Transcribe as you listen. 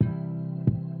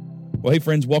Well, hey,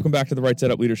 friends, welcome back to the Right Side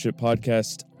Up Leadership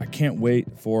Podcast. I can't wait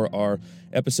for our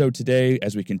episode today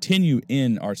as we continue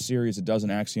in our series, A Dozen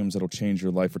Axioms That'll Change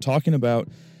Your Life. We're talking about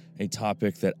a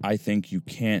topic that I think you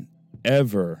can't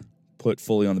ever put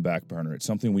fully on the back burner. It's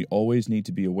something we always need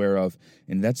to be aware of,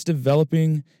 and that's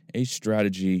developing a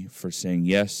strategy for saying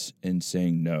yes and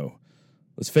saying no.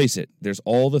 Let's face it, there's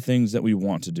all the things that we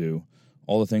want to do,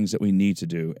 all the things that we need to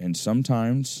do, and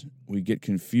sometimes we get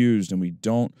confused and we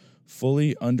don't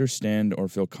fully understand or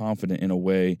feel confident in a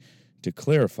way to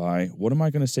clarify, what am I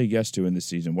going to say yes to in this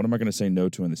season? What am I going to say no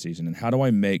to in the season? And how do I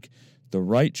make the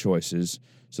right choices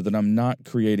so that I'm not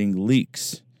creating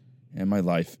leaks in my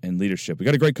life and leadership? We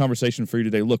got a great conversation for you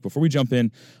today. Look, before we jump in,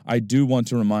 I do want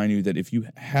to remind you that if you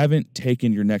haven't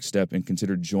taken your next step and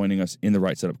considered joining us in the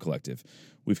Right Side Up Collective,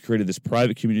 we've created this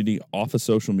private community off of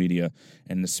social media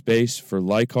and the space for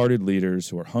like-hearted leaders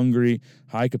who are hungry,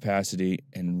 high capacity,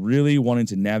 and really wanting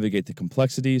to navigate the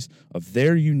complexities of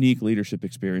their unique leadership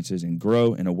experiences and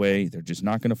grow in a way they're just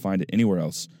not going to find it anywhere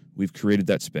else. We've created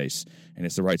that space, and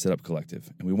it's the Right Side Up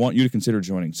Collective, and we want you to consider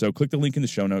joining. So click the link in the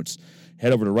show notes,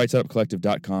 head over to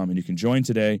rightsideupcollective.com, and you can join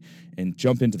today and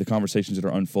jump into the conversations that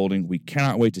are unfolding. We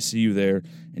cannot wait to see you there.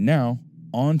 And now,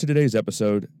 on to today's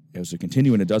episode, as we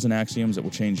continue in a dozen axioms that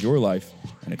will change your life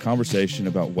and a conversation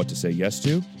about what to say yes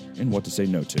to and what to say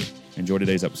no to. Enjoy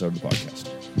today's episode of the podcast.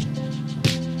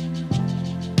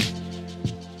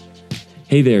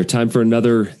 Hey there, time for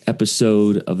another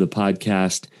episode of the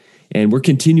podcast. And we're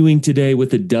continuing today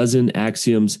with a dozen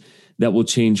axioms that will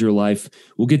change your life.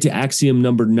 We'll get to axiom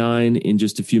number 9 in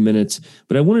just a few minutes,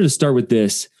 but I wanted to start with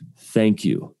this. Thank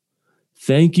you.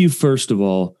 Thank you, first of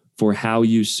all, for how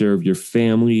you serve your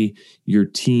family, your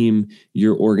team,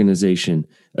 your organization,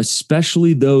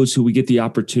 especially those who we get the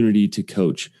opportunity to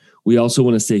coach. We also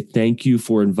want to say thank you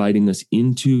for inviting us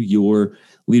into your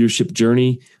leadership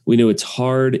journey. We know it's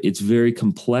hard. It's very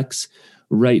complex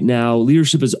right now.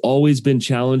 Leadership has always been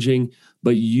challenging,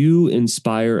 but you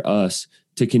inspire us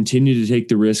to continue to take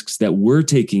the risks that we're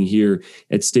taking here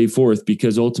at Stay Forth,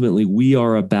 because ultimately we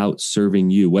are about serving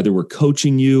you, whether we're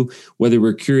coaching you, whether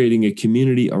we're curating a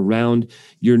community around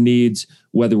your needs,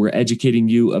 whether we're educating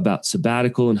you about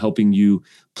sabbatical and helping you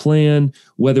plan,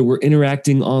 whether we're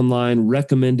interacting online,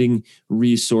 recommending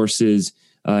resources,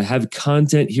 have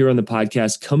content here on the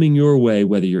podcast coming your way,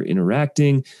 whether you're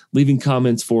interacting, leaving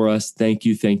comments for us. Thank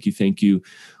you, thank you, thank you.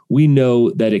 We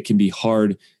know that it can be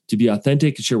hard to be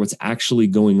authentic and share what's actually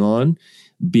going on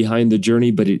behind the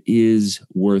journey, but it is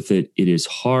worth it. It is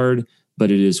hard, but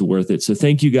it is worth it. So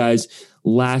thank you guys.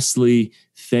 Lastly,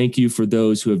 thank you for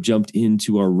those who have jumped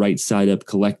into our Right Side Up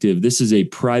Collective. This is a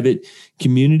private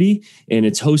community and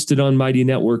it's hosted on Mighty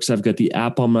Networks. I've got the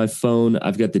app on my phone.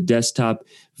 I've got the desktop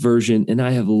version, and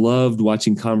I have loved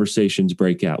watching conversations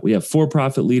break out. We have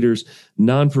for-profit leaders,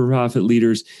 non-for-profit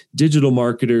leaders, digital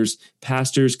marketers,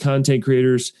 pastors, content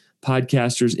creators,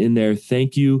 podcasters in there.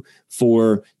 Thank you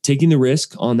for taking the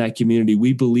risk on that community.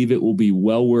 We believe it will be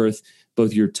well worth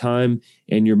both your time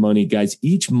and your money. Guys,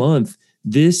 each month,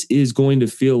 this is going to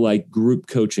feel like group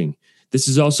coaching. This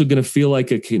is also going to feel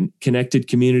like a connected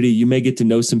community. You may get to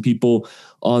know some people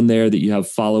on there that you have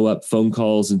follow-up phone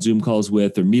calls and Zoom calls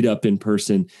with, or meet up in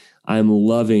person. I'm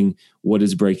loving what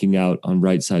is breaking out on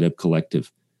Right Side Up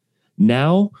Collective.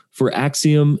 Now for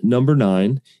axiom number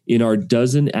 9 in our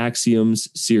Dozen Axioms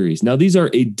series. Now, these are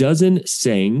a dozen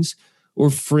sayings or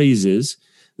phrases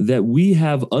that we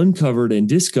have uncovered and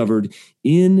discovered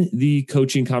in the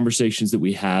coaching conversations that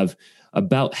we have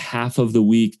about half of the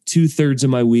week, 2/3 of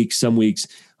my week. Some weeks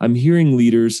I'm hearing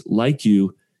leaders like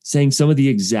you saying some of the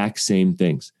exact same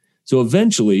things. So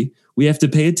eventually we have to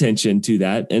pay attention to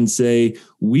that and say,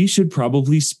 we should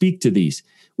probably speak to these.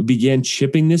 We began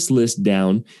chipping this list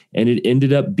down, and it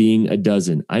ended up being a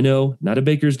dozen. I know, not a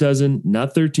baker's dozen,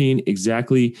 not 13,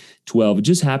 exactly 12. It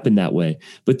just happened that way.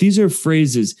 But these are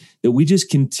phrases that we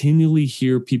just continually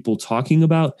hear people talking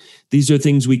about. These are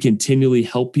things we continually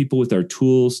help people with our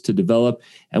tools to develop,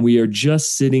 and we are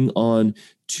just sitting on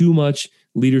too much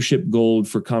leadership gold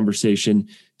for conversation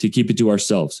to keep it to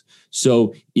ourselves.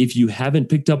 So if you haven't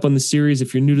picked up on the series,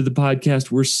 if you're new to the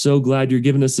podcast, we're so glad you're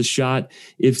giving us a shot.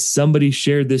 If somebody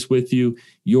shared this with you,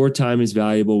 your time is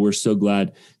valuable. We're so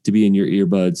glad to be in your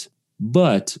earbuds.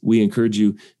 But we encourage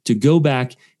you to go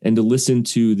back and to listen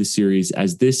to the series,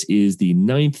 as this is the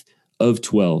 9th of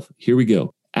 12. Here we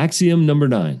go. Axiom number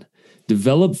 9,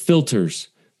 develop filters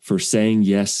for saying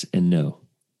yes and no.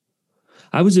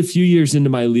 I was a few years into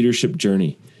my leadership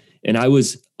journey, and I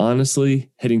was honestly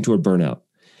heading toward burnout.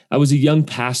 I was a young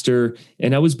pastor,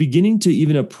 and I was beginning to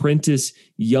even apprentice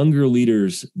younger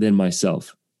leaders than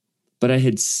myself. But I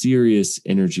had serious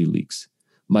energy leaks.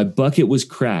 My bucket was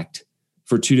cracked,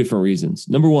 for two different reasons.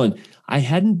 Number one, I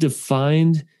hadn't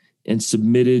defined and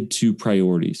submitted to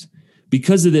priorities.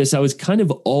 Because of this, I was kind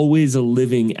of always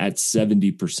living at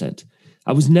 70%.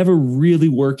 I was never really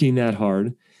working that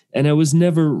hard, and I was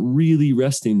never really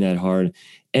resting that hard.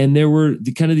 And there were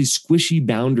these squishy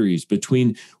boundaries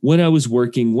between when I was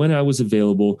working, when I was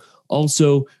available,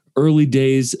 also early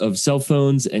days of cell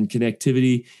phones and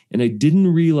connectivity. And I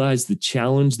didn't realize the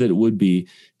challenge that it would be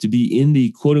to be in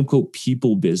the quote unquote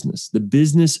people business, the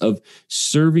business of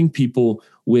serving people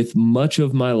with much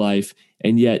of my life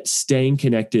and yet staying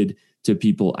connected to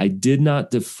people. I did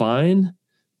not define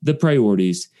the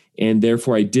priorities, and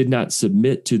therefore I did not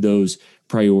submit to those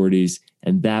priorities.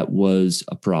 And that was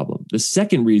a problem. The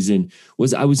second reason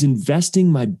was I was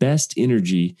investing my best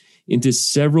energy into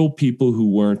several people who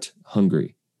weren't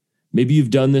hungry. Maybe you've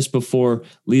done this before.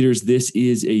 Leaders, this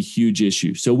is a huge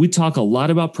issue. So we talk a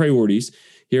lot about priorities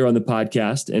here on the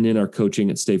podcast and in our coaching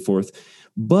at Stay Forth,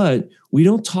 but we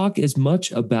don't talk as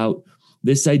much about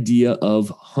this idea of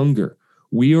hunger.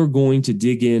 We are going to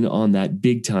dig in on that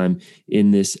big time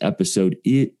in this episode.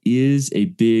 It is a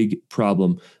big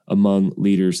problem among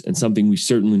leaders and something we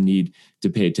certainly need to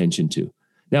pay attention to.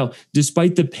 Now,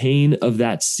 despite the pain of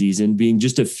that season, being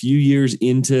just a few years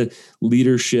into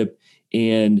leadership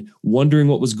and wondering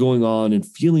what was going on and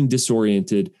feeling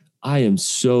disoriented, I am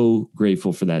so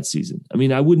grateful for that season. I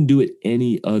mean, I wouldn't do it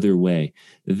any other way.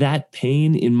 That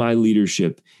pain in my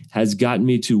leadership has gotten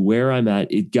me to where I'm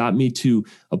at. It got me to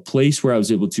a place where I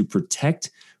was able to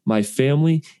protect my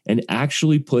family and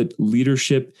actually put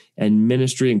leadership and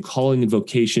ministry and calling and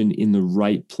vocation in the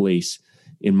right place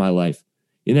in my life.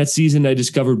 In that season, I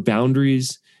discovered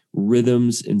boundaries,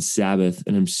 rhythms, and Sabbath,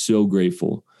 and I'm so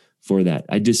grateful for that.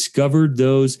 I discovered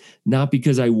those not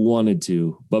because I wanted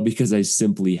to, but because I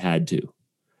simply had to.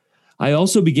 I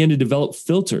also began to develop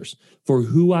filters for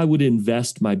who I would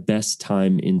invest my best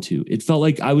time into. It felt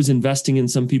like I was investing in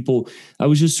some people. I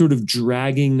was just sort of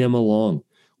dragging them along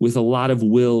with a lot of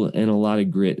will and a lot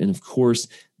of grit. And of course,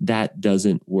 that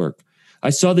doesn't work. I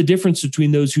saw the difference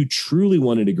between those who truly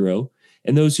wanted to grow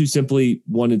and those who simply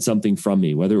wanted something from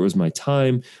me, whether it was my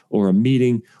time or a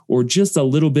meeting or just a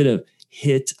little bit of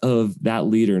hit of that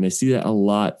leader. And I see that a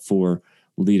lot for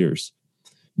leaders.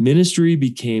 Ministry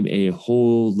became a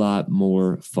whole lot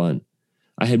more fun.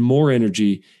 I had more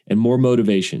energy and more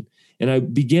motivation. And I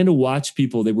began to watch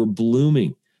people, they were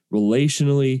blooming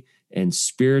relationally and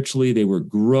spiritually. They were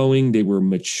growing, they were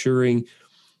maturing.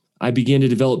 I began to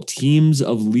develop teams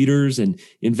of leaders and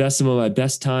invest some of my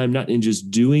best time, not in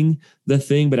just doing the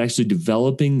thing, but actually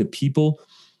developing the people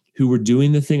who were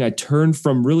doing the thing. I turned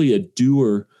from really a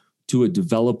doer to a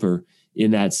developer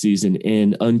in that season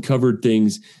and uncovered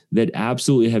things that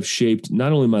absolutely have shaped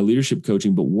not only my leadership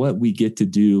coaching, but what we get to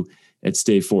do at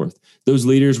Stay Forth. Those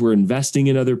leaders were investing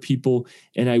in other people,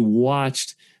 and I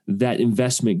watched that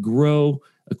investment grow.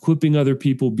 Equipping other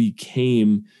people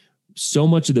became so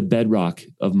much of the bedrock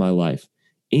of my life.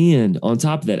 And on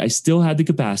top of that, I still had the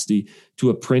capacity to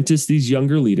apprentice these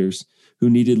younger leaders who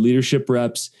needed leadership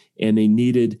reps and they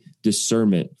needed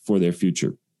discernment for their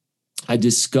future. I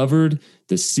discovered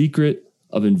the secret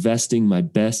of investing my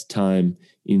best time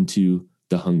into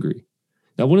the hungry.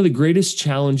 Now, one of the greatest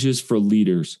challenges for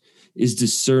leaders is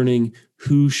discerning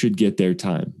who should get their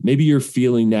time. Maybe you're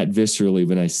feeling that viscerally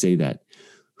when I say that.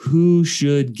 Who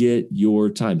should get your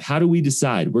time? How do we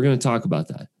decide? We're going to talk about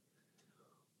that.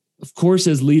 Of course,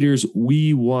 as leaders,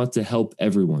 we want to help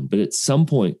everyone, but at some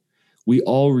point, we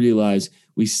all realize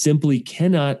we simply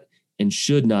cannot and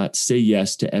should not say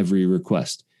yes to every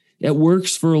request. It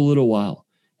works for a little while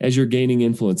as you're gaining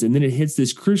influence, and then it hits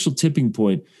this crucial tipping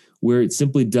point where it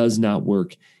simply does not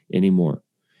work anymore.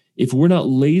 If we're not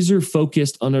laser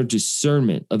focused on our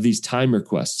discernment of these time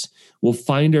requests, we'll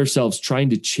find ourselves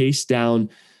trying to chase down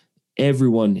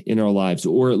everyone in our lives,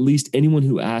 or at least anyone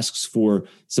who asks for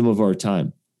some of our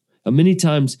time. Many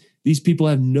times, these people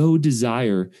have no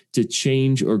desire to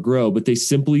change or grow, but they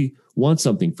simply want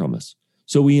something from us.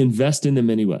 So we invest in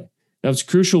them anyway. Now, it's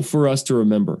crucial for us to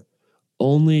remember,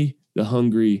 only the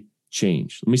hungry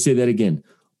change. Let me say that again.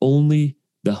 Only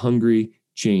the hungry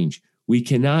change. We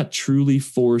cannot truly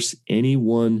force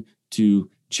anyone to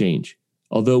change,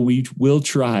 although we will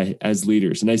try as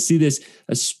leaders. And I see this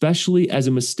especially as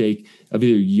a mistake of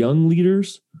either young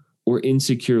leaders or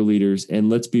insecure leaders. And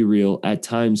let's be real, at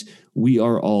times we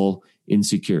are all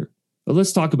insecure. But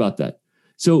let's talk about that.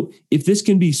 So if this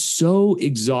can be so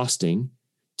exhausting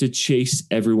to chase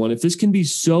everyone, if this can be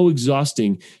so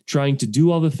exhausting trying to do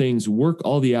all the things, work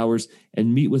all the hours,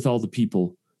 and meet with all the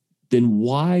people, then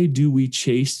why do we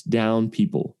chase down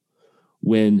people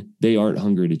when they aren't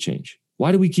hungry to change?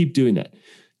 Why do we keep doing that?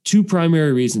 Two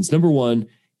primary reasons. Number one,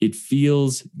 it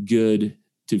feels good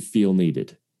to feel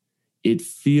needed. It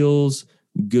feels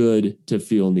good to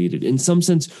feel needed. In some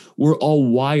sense, we're all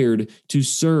wired to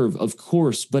serve, of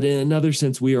course, but in another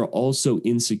sense, we are also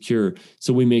insecure.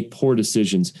 So we make poor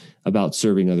decisions about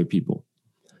serving other people.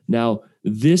 Now,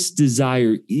 this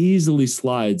desire easily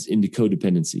slides into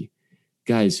codependency.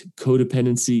 Guys,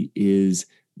 codependency is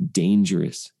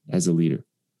dangerous as a leader.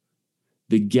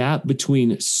 The gap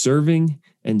between serving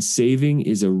and saving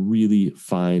is a really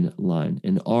fine line,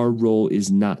 and our role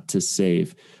is not to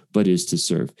save, but is to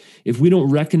serve. If we don't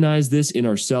recognize this in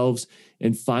ourselves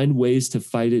and find ways to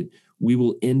fight it, we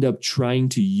will end up trying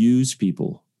to use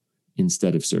people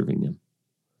instead of serving them.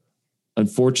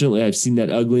 Unfortunately, I've seen that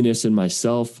ugliness in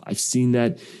myself. I've seen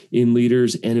that in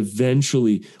leaders. And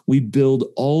eventually we build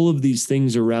all of these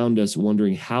things around us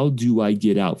wondering, how do I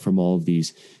get out from all of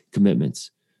these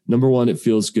commitments? Number one, it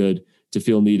feels good to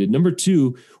feel needed. Number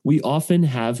two, we often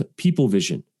have people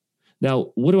vision.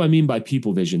 Now, what do I mean by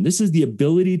people vision? This is the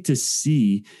ability to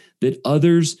see that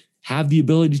others have the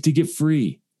ability to get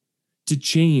free, to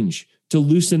change, to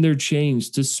loosen their chains,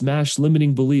 to smash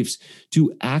limiting beliefs,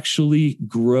 to actually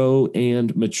grow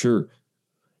and mature.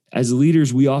 As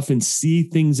leaders, we often see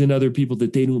things in other people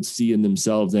that they don't see in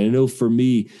themselves. And I know for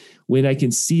me, when I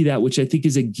can see that, which I think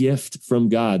is a gift from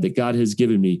God that God has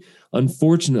given me,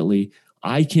 unfortunately,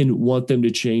 I can want them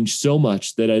to change so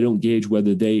much that I don't gauge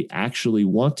whether they actually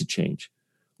want to change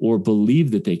or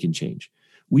believe that they can change.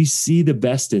 We see the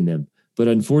best in them, but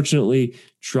unfortunately,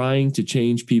 trying to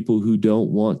change people who don't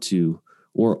want to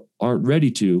or aren't ready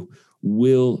to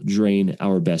will drain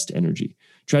our best energy.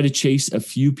 Try to chase a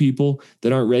few people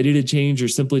that aren't ready to change or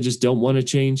simply just don't want to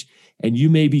change, and you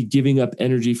may be giving up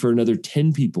energy for another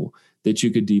 10 people that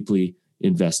you could deeply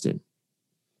invest in.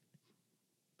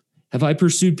 Have I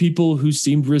pursued people who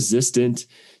seemed resistant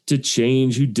to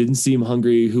change, who didn't seem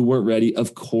hungry, who weren't ready?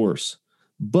 Of course.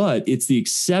 But it's the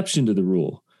exception to the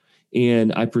rule.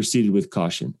 And I proceeded with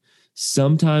caution.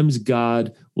 Sometimes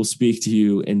God will speak to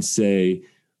you and say,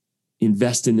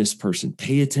 invest in this person,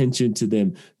 pay attention to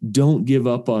them, don't give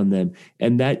up on them.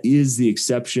 And that is the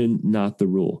exception, not the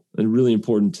rule. And really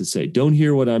important to say, don't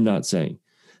hear what I'm not saying.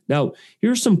 Now,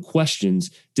 here are some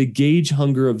questions to gauge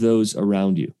hunger of those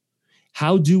around you.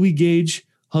 How do we gauge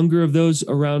hunger of those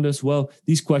around us? Well,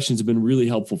 these questions have been really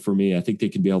helpful for me. I think they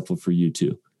can be helpful for you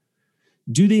too.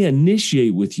 Do they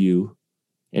initiate with you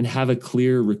and have a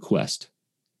clear request?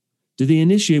 Do they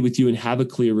initiate with you and have a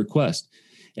clear request?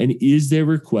 And is their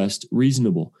request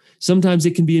reasonable? Sometimes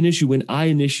it can be an issue when I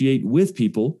initiate with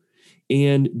people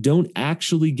and don't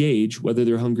actually gauge whether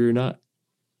they're hungry or not.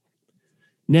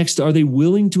 Next, are they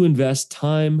willing to invest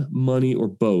time, money, or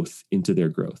both into their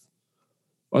growth?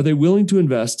 Are they willing to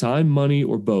invest time, money,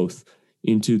 or both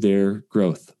into their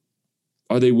growth?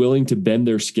 Are they willing to bend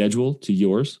their schedule to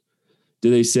yours? Do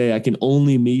they say, I can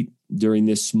only meet during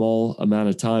this small amount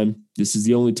of time? This is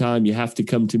the only time you have to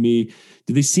come to me.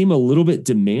 Do they seem a little bit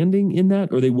demanding in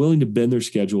that? Or are they willing to bend their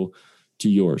schedule to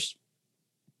yours?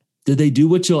 Do they do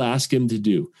what you'll ask them to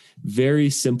do? Very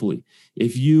simply,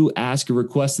 if you ask a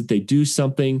request that they do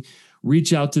something,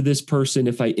 reach out to this person.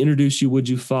 If I introduce you, would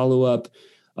you follow up?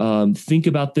 Think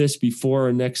about this before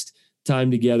our next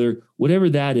time together. Whatever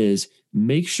that is,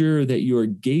 make sure that you are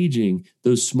gauging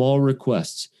those small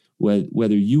requests.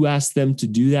 Whether you ask them to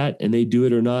do that and they do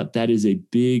it or not, that is a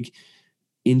big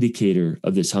indicator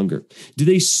of this hunger. Do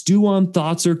they stew on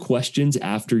thoughts or questions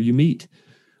after you meet?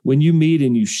 When you meet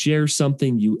and you share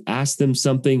something, you ask them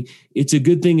something, it's a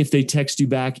good thing if they text you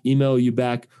back, email you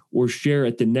back, or share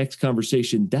at the next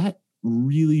conversation. That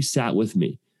really sat with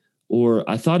me. Or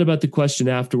I thought about the question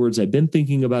afterwards. I've been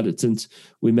thinking about it since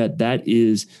we met. That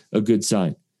is a good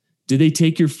sign. Do they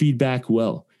take your feedback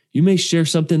well? You may share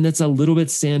something that's a little bit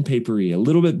sandpapery, a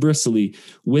little bit bristly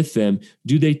with them.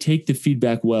 Do they take the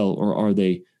feedback well, or are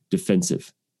they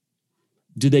defensive?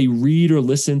 Do they read or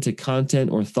listen to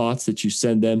content or thoughts that you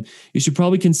send them? You should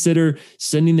probably consider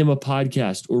sending them a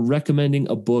podcast or recommending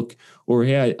a book, or,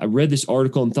 hey, I read this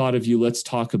article and thought of you. Let's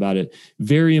talk about it.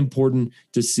 Very important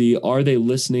to see, are they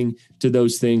listening to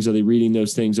those things? Are they reading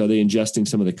those things? Are they ingesting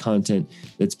some of the content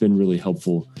that's been really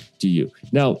helpful to you?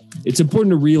 Now, it's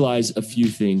important to realize a few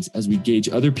things as we gauge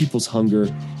other people's hunger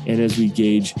and as we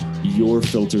gauge your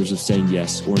filters of saying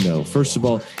yes or no. First of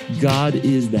all, God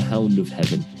is the hound of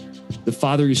heaven. The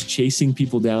Father is chasing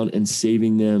people down and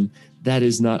saving them. That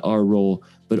is not our role,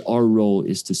 but our role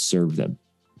is to serve them.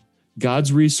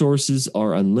 God's resources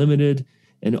are unlimited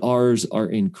and ours are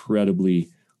incredibly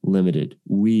limited.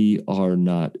 We are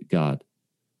not God.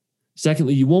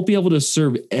 Secondly, you won't be able to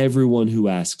serve everyone who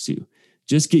asks you.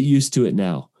 Just get used to it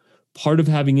now. Part of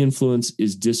having influence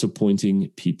is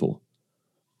disappointing people.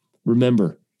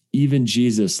 Remember, even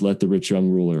Jesus let the rich young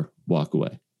ruler walk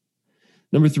away.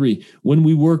 Number 3, when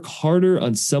we work harder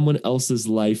on someone else's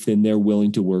life than they're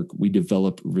willing to work, we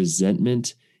develop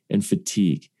resentment and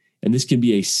fatigue. And this can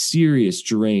be a serious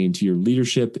drain to your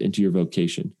leadership and to your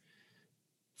vocation.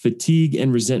 Fatigue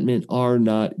and resentment are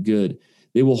not good.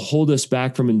 They will hold us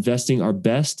back from investing our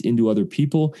best into other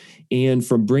people and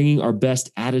from bringing our best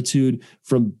attitude,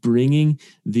 from bringing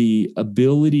the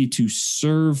ability to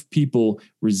serve people.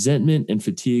 Resentment and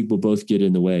fatigue will both get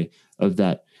in the way of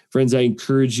that. Friends, I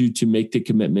encourage you to make the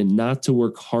commitment not to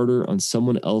work harder on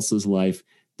someone else's life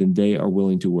than they are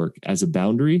willing to work, as a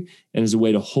boundary and as a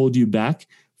way to hold you back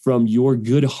from your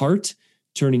good heart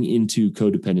turning into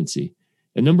codependency.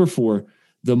 And number 4,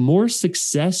 the more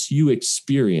success you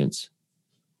experience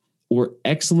or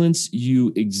excellence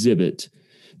you exhibit,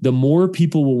 the more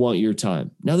people will want your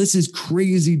time. Now, this is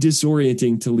crazy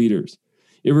disorienting to leaders.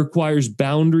 It requires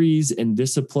boundaries and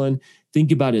discipline.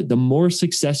 Think about it. The more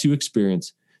success you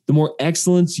experience, the more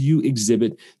excellence you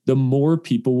exhibit, the more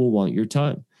people will want your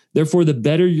time. Therefore, the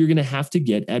better you're going to have to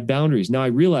get at boundaries. Now, I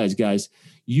realize, guys,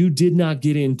 you did not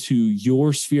get into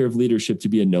your sphere of leadership to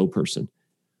be a no person.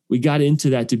 We got into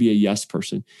that to be a yes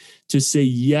person, to say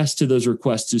yes to those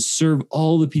requests, to serve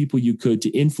all the people you could, to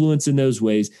influence in those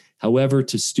ways. However,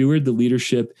 to steward the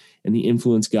leadership and the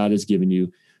influence God has given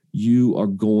you, you are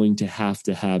going to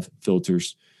have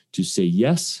filters to say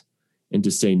yes and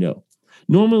to say no.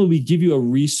 Normally, we give you a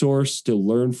resource to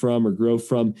learn from or grow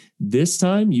from. This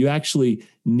time, you actually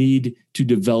need to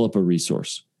develop a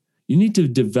resource. You need to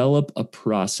develop a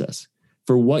process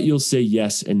for what you'll say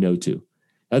yes and no to.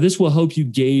 Now, this will help you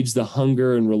gauge the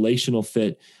hunger and relational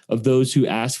fit of those who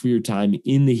ask for your time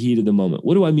in the heat of the moment.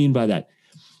 What do I mean by that?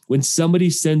 When somebody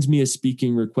sends me a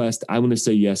speaking request, I want to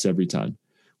say yes every time.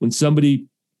 When somebody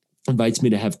invites me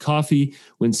to have coffee,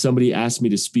 when somebody asks me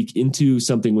to speak into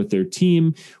something with their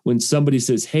team, when somebody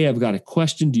says, hey, I've got a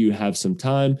question, do you have some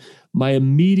time? My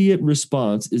immediate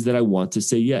response is that I want to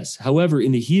say yes. However,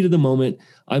 in the heat of the moment,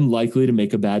 I'm likely to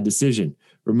make a bad decision.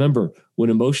 Remember, when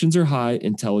emotions are high,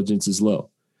 intelligence is low.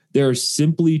 There are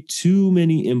simply too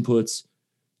many inputs,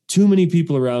 too many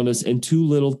people around us, and too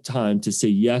little time to say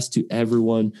yes to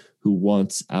everyone who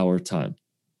wants our time.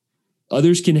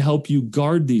 Others can help you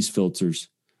guard these filters,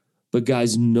 but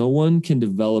guys, no one can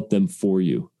develop them for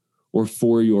you or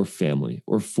for your family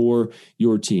or for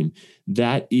your team.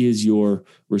 That is your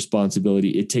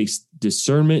responsibility. It takes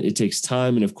discernment, it takes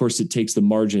time, and of course, it takes the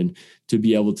margin to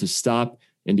be able to stop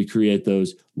and to create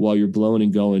those while you're blowing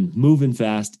and going, moving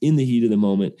fast in the heat of the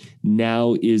moment.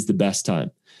 Now is the best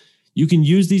time. You can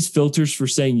use these filters for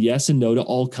saying yes and no to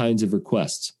all kinds of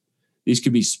requests. These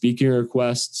could be speaking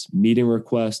requests, meeting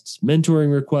requests,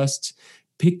 mentoring requests,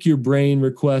 pick your brain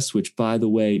requests, which, by the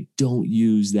way, don't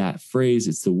use that phrase.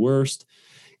 It's the worst.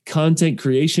 Content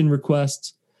creation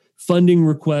requests, funding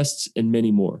requests, and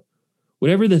many more.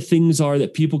 Whatever the things are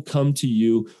that people come to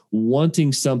you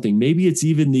wanting something, maybe it's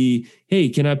even the, hey,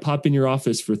 can I pop in your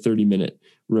office for a 30-minute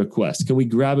request? Can we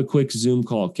grab a quick Zoom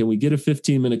call? Can we get a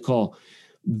 15-minute call?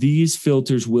 These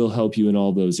filters will help you in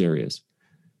all those areas.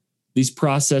 These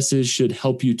processes should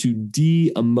help you to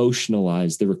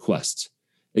de-emotionalize the requests.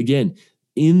 Again,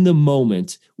 in the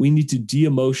moment, we need to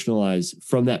de-emotionalize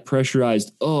from that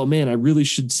pressurized, oh man, I really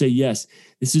should say yes.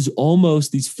 This is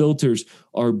almost, these filters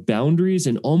are boundaries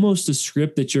and almost a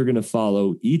script that you're going to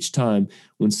follow each time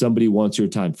when somebody wants your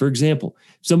time. For example,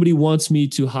 if somebody wants me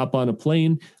to hop on a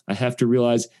plane, I have to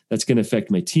realize that's going to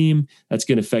affect my team. That's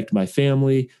going to affect my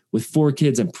family. With 4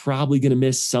 kids, I'm probably going to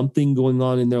miss something going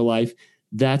on in their life.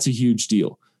 That's a huge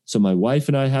deal. So my wife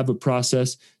and I have a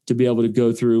process to be able to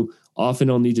go through. Often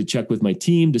I'll need to check with my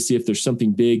team to see if there's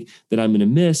something big that I'm going to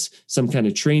miss, some kind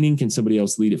of training. Can somebody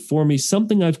else lead it for me?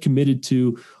 Something I've committed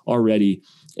to already.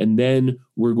 And then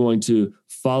we're going to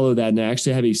follow that. And I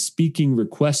actually have a speaking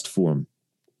request form.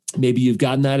 Maybe you've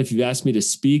gotten that if you've asked me to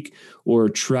speak or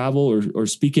travel or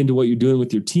speak into what you're doing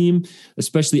with your team,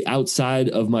 especially outside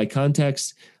of my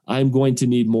context. I'm going to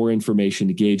need more information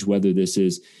to gauge whether this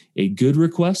is a good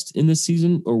request in this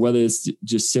season or whether it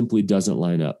just simply doesn't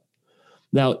line up.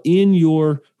 Now, in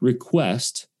your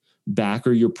request back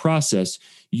or your process,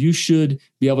 you should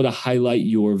be able to highlight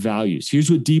your values. Here's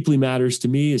what deeply matters to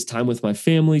me is time with my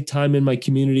family, time in my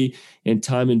community, and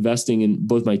time investing in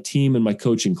both my team and my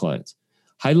coaching clients.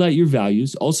 Highlight your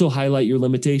values. Also highlight your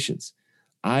limitations.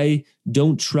 I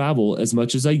don't travel as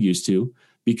much as I used to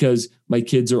because my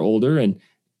kids are older, and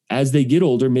as they get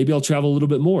older, maybe I'll travel a little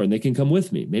bit more and they can come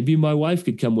with me. Maybe my wife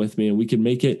could come with me and we can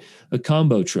make it a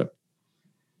combo trip.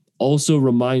 Also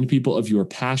remind people of your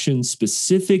passions,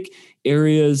 specific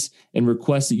areas and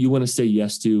requests that you want to say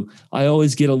yes to. I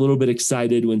always get a little bit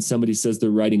excited when somebody says they're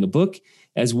writing a book.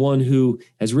 As one who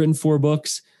has written 4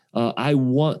 books, I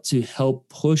want to help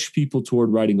push people toward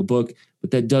writing a book,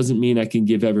 but that doesn't mean I can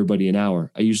give everybody an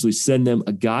hour. I usually send them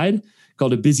a guide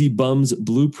called a Busy Bums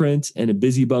Blueprint and a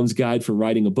Busy Bums Guide for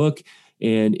writing a book.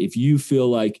 And if you feel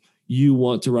like you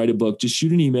want to write a book, just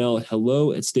shoot an email at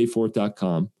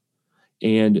hello@stayforth.com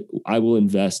and I will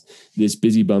invest this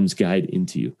Busy Bums Guide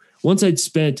into you. Once I'd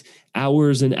spent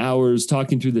hours and hours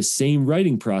talking through the same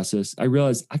writing process, I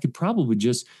realized I could probably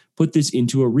just put this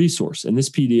into a resource. And this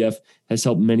PDF has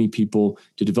helped many people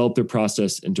to develop their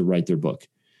process and to write their book.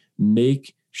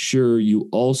 Make sure you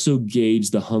also gauge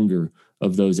the hunger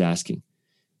of those asking.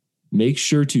 Make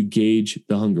sure to gauge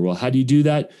the hunger. Well, how do you do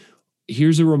that?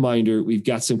 Here's a reminder. We've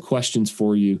got some questions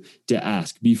for you to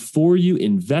ask. Before you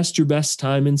invest your best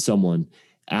time in someone,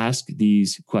 ask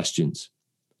these questions.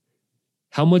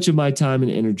 How much of my time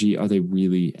and energy are they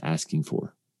really asking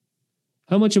for?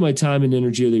 How much of my time and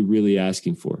energy are they really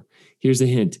asking for? Here's a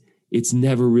hint. It's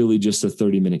never really just a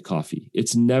 30-minute coffee.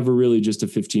 It's never really just a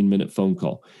 15-minute phone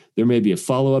call. There may be a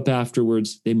follow-up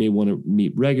afterwards. They may want to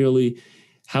meet regularly.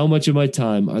 How much of my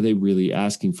time are they really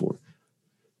asking for?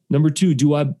 Number 2,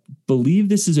 do I believe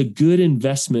this is a good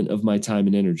investment of my time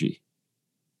and energy?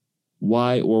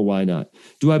 Why or why not?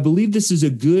 Do I believe this is a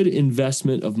good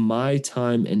investment of my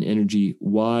time and energy?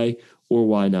 Why or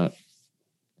why not?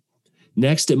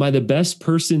 Next, am I the best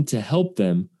person to help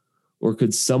them, or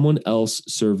could someone else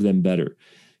serve them better?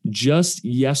 Just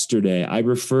yesterday, I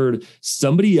referred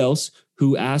somebody else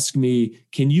who asked me,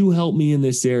 can you help me in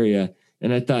this area?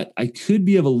 And I thought I could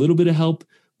be of a little bit of help,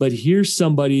 but here's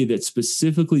somebody that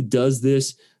specifically does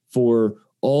this for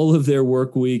all of their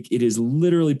work week. It is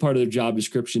literally part of their job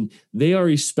description. They are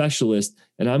a specialist,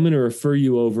 and I'm going to refer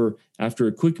you over after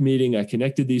a quick meeting. I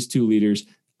connected these 2 leaders.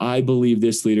 I believe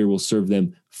this leader will serve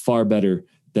them far better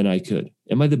than I could.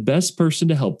 Am I the best person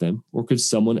to help them, or could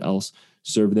someone else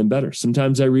serve them better?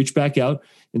 Sometimes I reach back out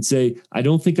and say, I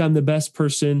don't think I'm the best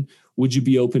person. Would you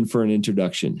be open for an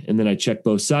introduction? And then I check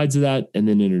both sides of that and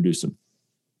then introduce them.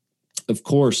 Of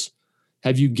course,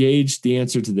 have you gauged the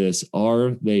answer to this?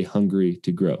 Are they hungry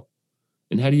to grow?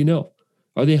 And how do you know?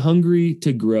 Are they hungry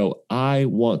to grow? I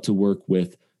want to work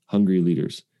with hungry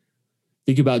leaders.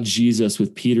 Think about Jesus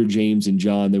with Peter, James, and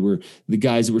John. They were the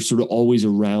guys that were sort of always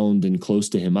around and close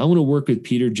to him. I want to work with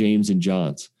Peter, James, and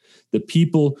John, the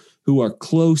people who are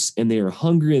close and they are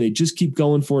hungry and they just keep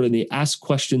going for it and they ask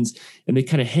questions and they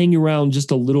kind of hang around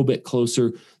just a little bit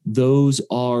closer. Those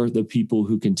are the people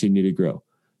who continue to grow.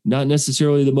 Not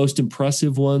necessarily the most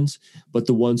impressive ones, but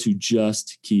the ones who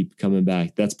just keep coming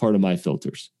back. That's part of my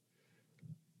filters.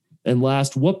 And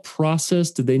last, what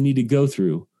process do they need to go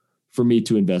through for me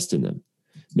to invest in them?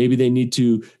 Maybe they need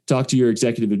to talk to your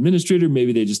executive administrator.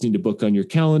 Maybe they just need to book on your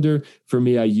calendar. For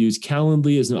me, I use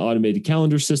Calendly as an automated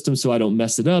calendar system so I don't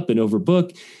mess it up and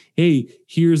overbook. Hey,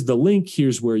 here's the link.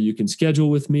 Here's where you can schedule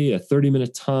with me a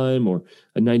 30-minute time or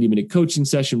a 90-minute coaching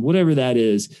session, whatever that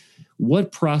is.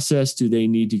 What process do they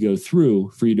need to go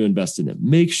through for you to invest in them?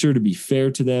 Make sure to be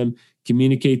fair to them.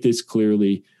 Communicate this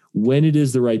clearly. When it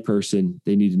is the right person,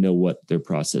 they need to know what their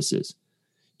process is.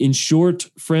 In short,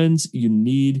 friends, you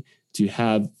need to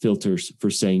have filters for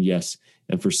saying yes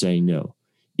and for saying no.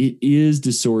 It is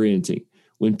disorienting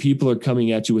when people are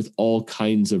coming at you with all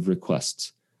kinds of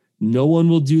requests. No one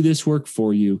will do this work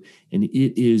for you, and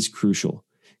it is crucial.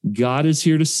 God is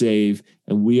here to save,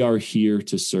 and we are here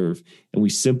to serve, and we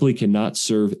simply cannot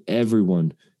serve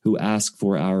everyone who asks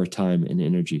for our time and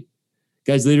energy.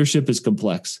 Guys, leadership is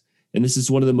complex, and this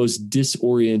is one of the most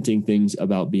disorienting things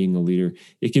about being a leader.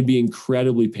 It can be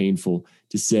incredibly painful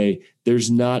to say,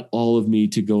 there's not all of me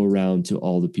to go around to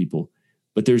all the people.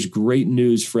 But there's great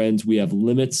news, friends. We have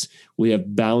limits. We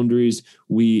have boundaries.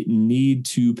 We need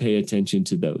to pay attention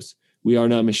to those. We are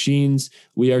not machines.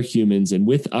 We are humans. And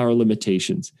with our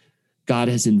limitations, God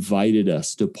has invited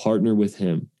us to partner with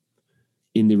him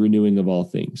in the renewing of all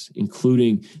things,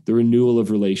 including the renewal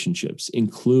of relationships,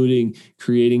 including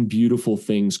creating beautiful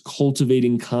things,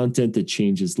 cultivating content that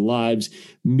changes lives,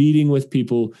 meeting with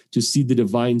people to see the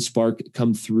divine spark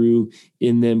come through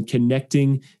in them,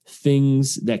 connecting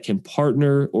things that can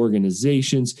partner,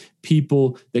 organizations,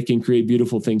 people that can create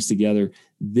beautiful things together.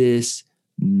 This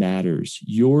matters.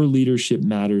 Your leadership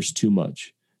matters too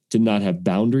much to not have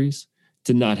boundaries,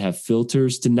 to not have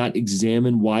filters, to not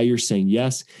examine why you're saying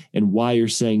yes and why you're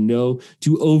saying no,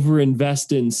 to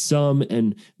overinvest in some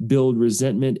and build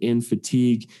resentment and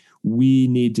fatigue. we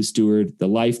need to steward the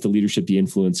life, the leadership, the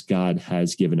influence God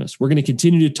has given us. We're going to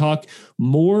continue to talk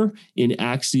more in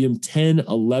Axiom 10,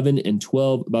 11, and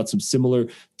 12 about some similar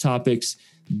topics.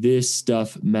 This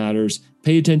stuff matters.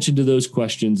 Pay attention to those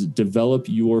questions. Develop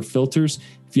your filters.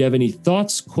 If you have any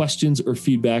thoughts, questions, or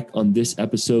feedback on this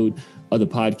episode of the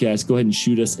podcast, go ahead and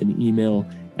shoot us an email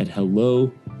at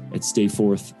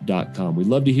hello@stayforth.com. We'd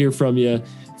love to hear from you.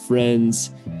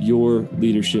 Friends, your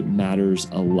leadership matters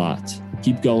a lot.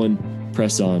 Keep going.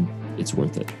 Press on. It's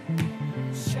worth it.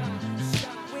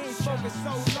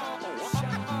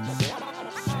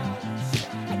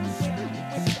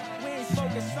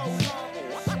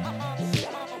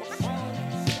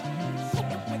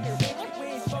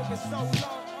 So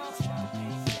long.